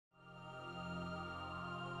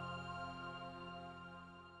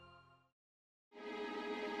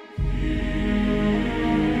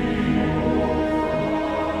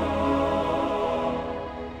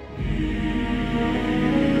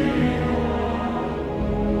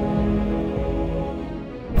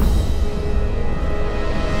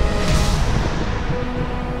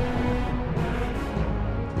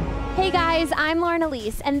I'm Lauren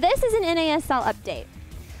Elise, and this is an NASL update.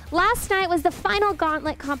 Last night was the final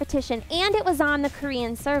Gauntlet competition, and it was on the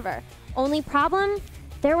Korean server. Only problem?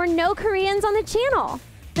 There were no Koreans on the channel.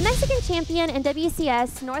 The Mexican champion and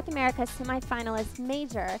WCS North America semifinalist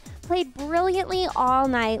Major played brilliantly all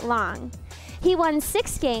night long. He won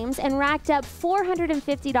 6 games and racked up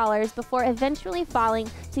 $450 before eventually falling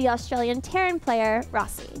to the Australian Terran player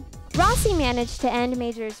Rossi. Rossi managed to end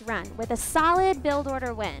Major's run with a solid build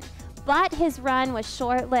order win, but his run was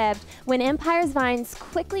short-lived when Empire's Vines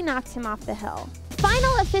quickly knocked him off the hill. The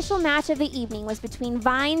final official match of the evening was between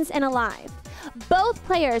Vines and Alive. Both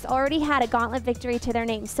players already had a Gauntlet victory to their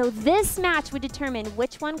name, so this match would determine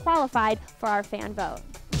which one qualified for our fan vote.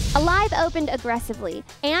 Alive opened aggressively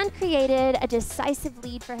and created a decisive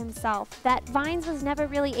lead for himself that Vines was never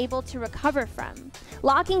really able to recover from,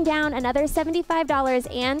 locking down another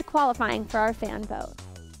 $75 and qualifying for our fan vote.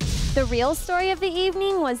 The real story of the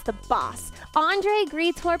evening was the boss, Andre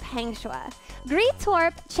Greetorp Hangshua.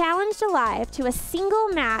 Greetorp challenged Alive to a single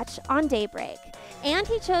match on Daybreak, and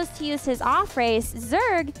he chose to use his off-race,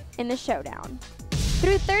 Zerg, in the showdown.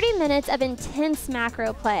 Through 30 minutes of intense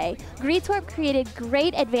macro play, Greetorp created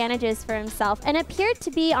great advantages for himself and appeared to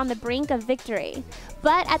be on the brink of victory.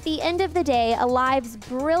 But at the end of the day, Alive's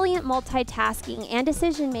brilliant multitasking and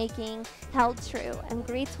decision-making held true, and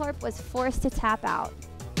Greetorp was forced to tap out.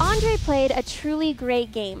 Andre played a truly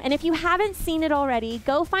great game, and if you haven't seen it already,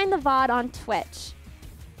 go find the VOD on Twitch.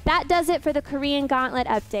 That does it for the Korean Gauntlet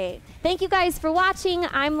update. Thank you guys for watching.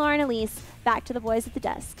 I'm Lauren Elise. Back to the boys at the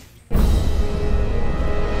desk.